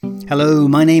Hello,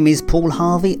 my name is Paul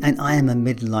Harvey and I am a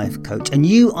midlife coach, and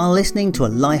you are listening to a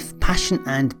life, passion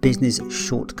and business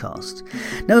shortcast.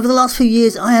 Now, over the last few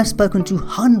years I have spoken to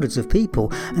hundreds of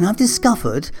people and I've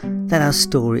discovered that our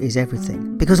story is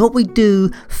everything, because what we do,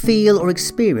 feel or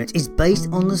experience is based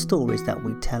on the stories that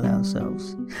we tell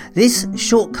ourselves. This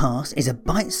shortcast is a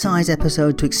bite-sized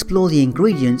episode to explore the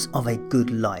ingredients of a good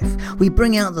life. We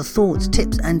bring out the thoughts,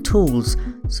 tips and tools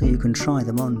so you can try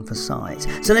them on for size.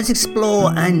 So let's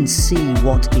explore and see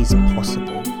what is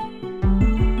possible.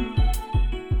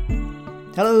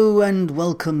 Hello and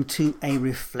welcome to a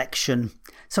reflection.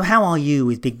 So how are you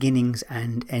with beginnings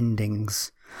and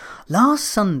endings? Last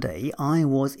Sunday I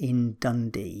was in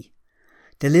Dundee,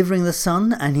 delivering the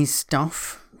son and his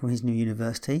stuff for his new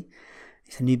university.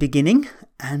 It's a new beginning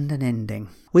and an ending.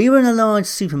 We were in a large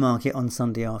supermarket on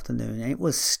Sunday afternoon and it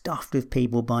was stuffed with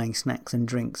people buying snacks and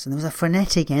drinks, and there was a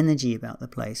frenetic energy about the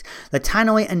place. The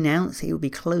tannoy announced it would be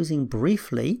closing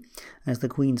briefly as the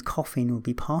Queen's coffin would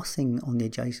be passing on the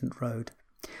adjacent road.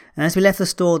 And as we left the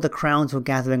store, the crowds were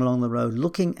gathering along the road.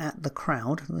 Looking at the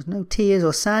crowd, there was no tears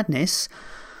or sadness.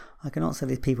 I cannot say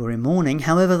these people were in mourning.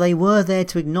 However, they were there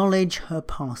to acknowledge her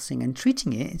passing and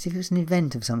treating it as if it was an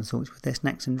event of some sort with their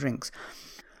snacks and drinks.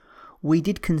 We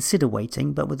did consider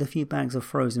waiting, but with a few bags of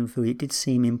frozen food it did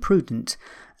seem imprudent.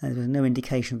 There was no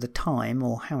indication of the time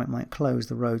or how it might close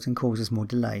the roads and cause us more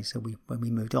delay, so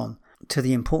we moved on to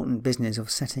the important business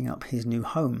of setting up his new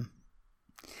home.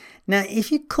 Now,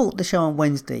 if you caught the show on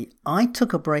Wednesday, I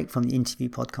took a break from the interview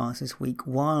podcast this week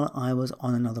while I was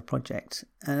on another project.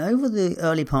 And over the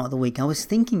early part of the week, I was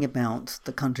thinking about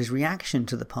the country's reaction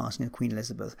to the passing of Queen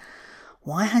Elizabeth.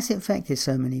 Why has it affected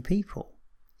so many people?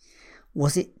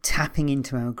 Was it tapping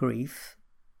into our grief?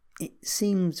 It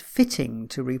seems fitting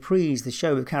to reprise the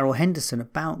show with Carol Henderson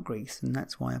about grief, and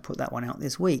that's why I put that one out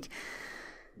this week.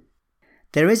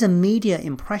 There is a media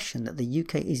impression that the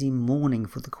UK is in mourning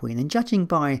for the Queen, and judging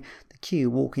by the queue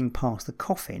walking past the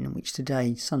coffin, which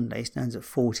today, Sunday, stands at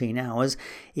 14 hours,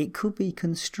 it could be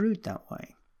construed that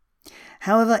way.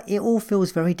 However, it all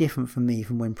feels very different for me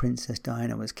from when Princess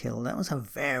Diana was killed. That was a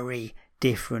very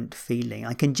different feeling.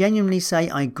 I can genuinely say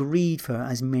I grieved for her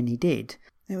as many did.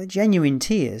 There were genuine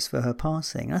tears for her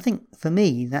passing. And I think for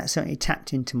me that certainly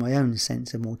tapped into my own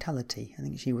sense of mortality. I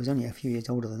think she was only a few years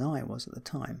older than I was at the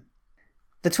time.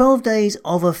 The 12 days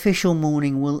of official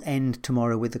mourning will end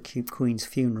tomorrow with the Queen's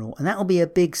funeral, and that will be a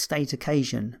big state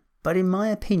occasion. But in my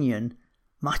opinion,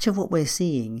 much of what we're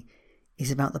seeing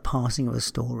is about the passing of a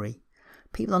story.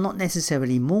 People are not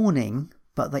necessarily mourning,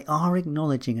 but they are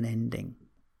acknowledging an ending.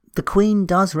 The Queen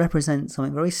does represent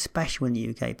something very special in the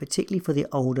UK, particularly for the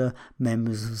older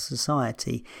members of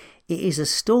society. It is a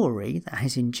story that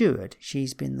has endured.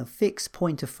 She's been the fixed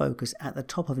point of focus at the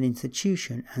top of an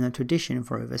institution and a tradition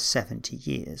for over 70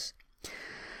 years.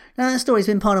 Now, that story's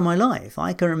been part of my life.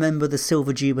 I can remember the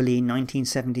Silver Jubilee in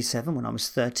 1977 when I was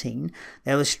 13.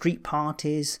 There were street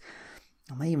parties.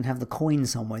 I may even have the coin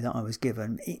somewhere that I was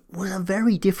given. It was a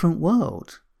very different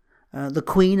world. The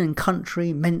Queen and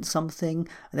country meant something.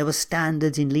 There were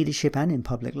standards in leadership and in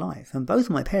public life. And both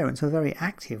of my parents were very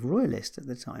active royalists at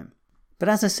the time. But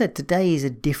as I said, today is a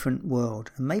different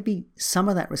world. And maybe some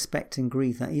of that respect and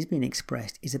grief that is being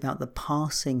expressed is about the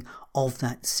passing of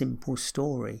that simple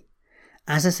story.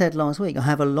 As I said last week, I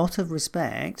have a lot of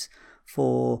respect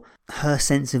for her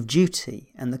sense of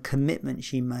duty and the commitment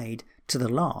she made to the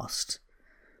last.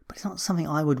 But it's not something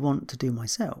I would want to do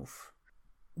myself.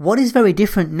 What is very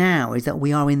different now is that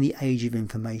we are in the age of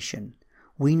information.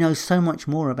 We know so much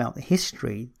more about the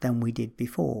history than we did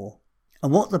before.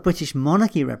 And what the British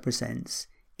monarchy represents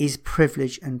is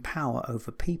privilege and power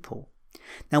over people.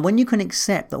 Now, when you can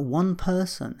accept that one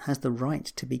person has the right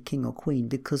to be king or queen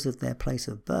because of their place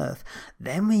of birth,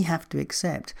 then we have to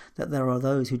accept that there are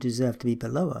those who deserve to be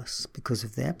below us because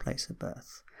of their place of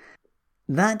birth.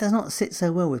 That does not sit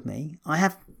so well with me. I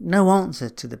have no answer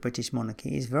to the British monarchy.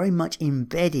 It's very much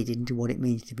embedded into what it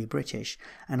means to be British,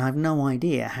 and I have no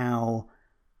idea how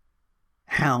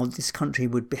this country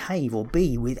would behave or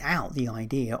be without the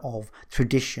idea of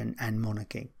tradition and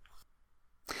monarchy.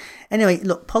 Anyway,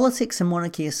 look, politics and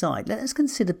monarchy aside, let us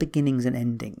consider beginnings and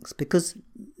endings, because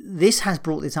this has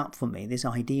brought this up for me, this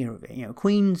idea of it.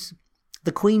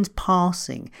 The Queen's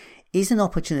passing is an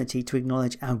opportunity to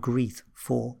acknowledge our grief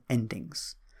for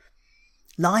endings.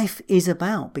 Life is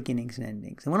about beginnings and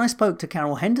endings. And when I spoke to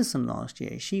Carol Henderson last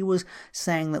year, she was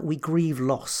saying that we grieve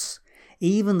loss.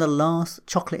 Even the last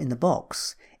chocolate in the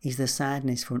box is the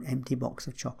sadness for an empty box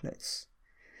of chocolates.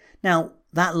 Now,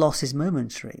 that loss is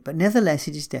momentary, but nevertheless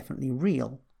it is definitely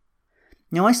real.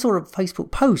 Now, I saw a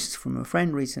Facebook post from a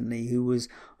friend recently who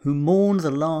mourned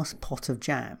the last pot of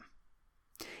jam.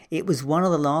 It was one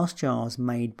of the last jars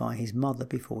made by his mother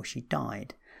before she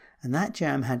died, and that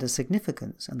jam had a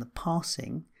significance, and the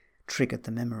passing triggered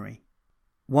the memory.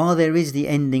 While there is the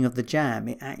ending of the jam,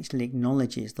 it actually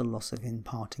acknowledges the loss of him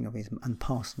passing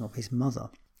of his mother.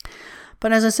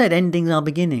 But as I said, endings are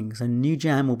beginnings. A new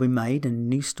jam will be made and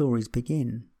new stories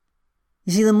begin.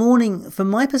 You see, the morning, from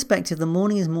my perspective, the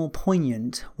morning is more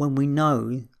poignant when we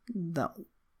know that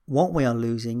what we are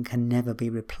losing can never be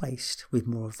replaced with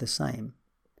more of the same.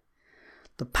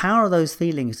 The power of those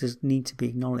feelings does need to be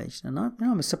acknowledged, and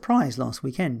I was surprised last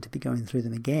weekend to be going through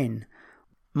them again.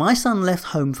 My son left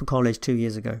home for college 2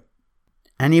 years ago,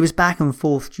 and he was back and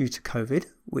forth due to COVID,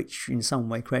 which in some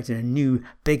way created a new,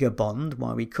 bigger bond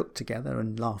while we cooked together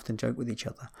and laughed and joked with each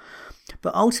other.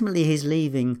 But ultimately his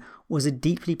leaving was a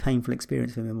deeply painful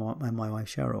experience for me and my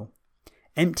wife Cheryl.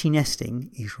 Empty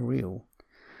nesting is real.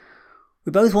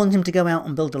 We both want him to go out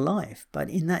and build a life, but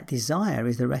in that desire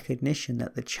is the recognition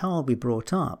that the child we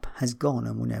brought up has gone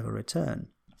and will never return.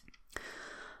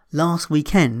 Last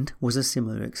weekend was a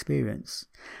similar experience.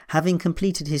 Having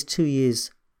completed his 2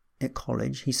 years at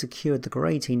college, he secured the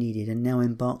grades he needed and now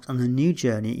embarked on a new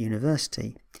journey at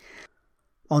university.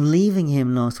 On leaving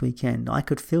him last weekend, I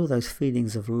could feel those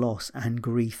feelings of loss and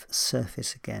grief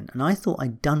surface again, and I thought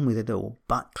I'd done with it all,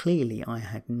 but clearly I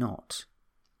had not.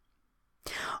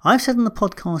 I've said on the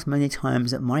podcast many times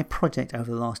that my project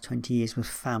over the last 20 years was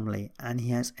family, and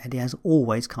it has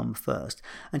always come first.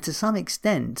 And to some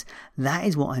extent, that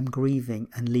is what I'm grieving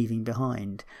and leaving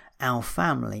behind, our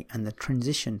family and the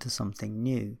transition to something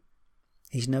new.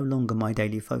 He's no longer my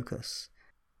daily focus.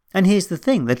 And here's the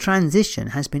thing, the transition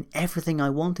has been everything I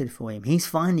wanted for him. He's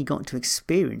finally got to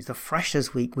experience the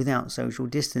Freshers' Week without social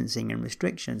distancing and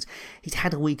restrictions. He's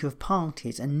had a week of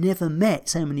parties and never met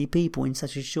so many people in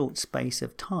such a short space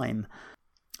of time.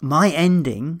 My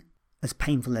ending, as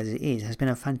painful as it is, has been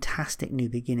a fantastic new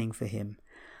beginning for him.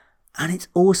 And it's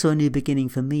also a new beginning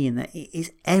for me in that it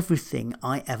is everything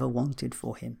I ever wanted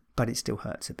for him, but it still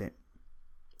hurts a bit.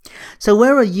 So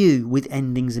where are you with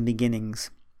endings and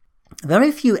beginnings?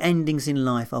 Very few endings in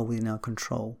life are within our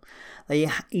control. They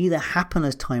either happen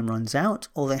as time runs out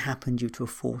or they happen due to a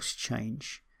forced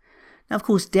change. Now, of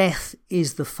course, death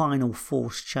is the final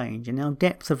forced change, and our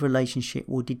depth of relationship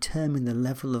will determine the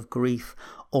level of grief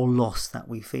or loss that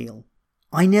we feel.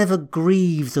 I never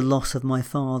grieved the loss of my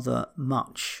father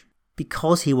much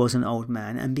because he was an old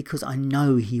man and because I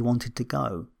know he wanted to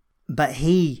go. But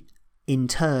he, in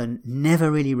turn,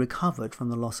 never really recovered from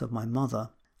the loss of my mother.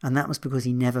 And that was because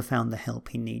he never found the help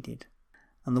he needed.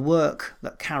 And the work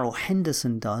that Carol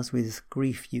Henderson does with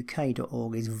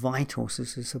griefuk.org is vital to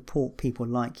support people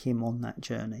like him on that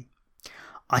journey.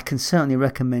 I can certainly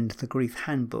recommend the Grief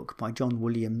Handbook by John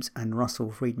Williams and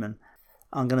Russell Friedman.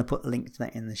 I'm going to put a link to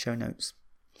that in the show notes.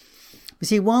 You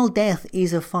see, while death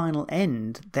is a final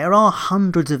end, there are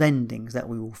hundreds of endings that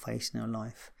we will face in our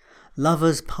life.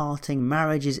 Lovers parting,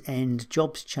 marriages end,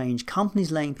 jobs change, companies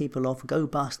laying people off, go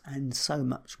bust, and so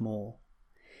much more.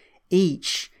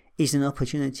 Each is an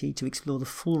opportunity to explore the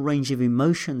full range of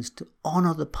emotions, to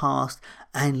honour the past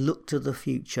and look to the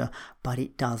future, but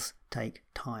it does take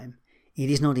time. It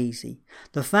is not easy.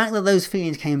 The fact that those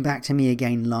feelings came back to me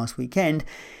again last weekend,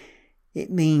 it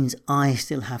means I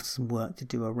still have some work to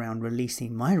do around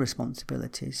releasing my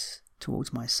responsibilities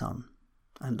towards my son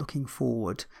and looking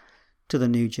forward to the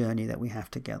new journey that we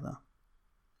have together.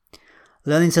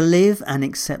 Learning to live and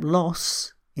accept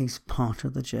loss is part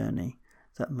of the journey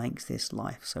that makes this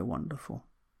life so wonderful.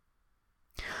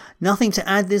 Nothing to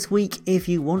add this week. If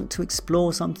you want to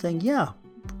explore something,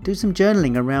 do some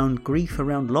journaling around grief,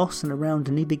 around loss, and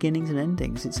around new beginnings and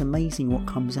endings. It's amazing what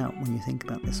comes out when you think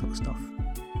about this sort of stuff.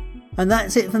 And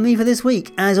that's it for me for this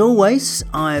week. As always,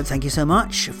 I thank you so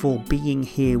much for being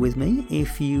here with me.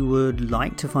 If you would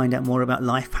like to find out more about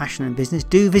life, passion and business,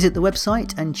 do visit the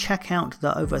website and check out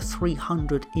the over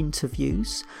 300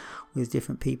 interviews with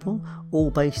different people,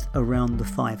 all based around the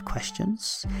 5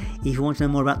 questions. If you want to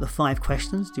know more about the 5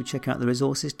 questions, do check out the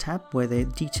resources tab where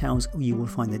you will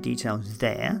find the details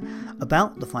there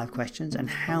about the 5 questions and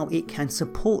how it can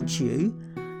support you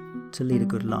to lead a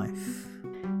good life.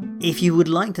 If you would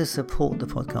like to support the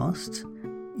podcast,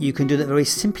 you can do that very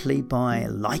simply by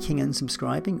liking and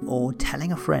subscribing or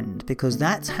telling a friend, because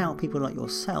that's how people like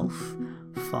yourself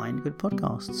find good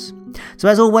podcasts. So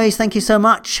as always, thank you so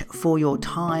much for your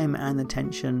time and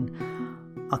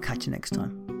attention. I'll catch you next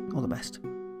time. All the best.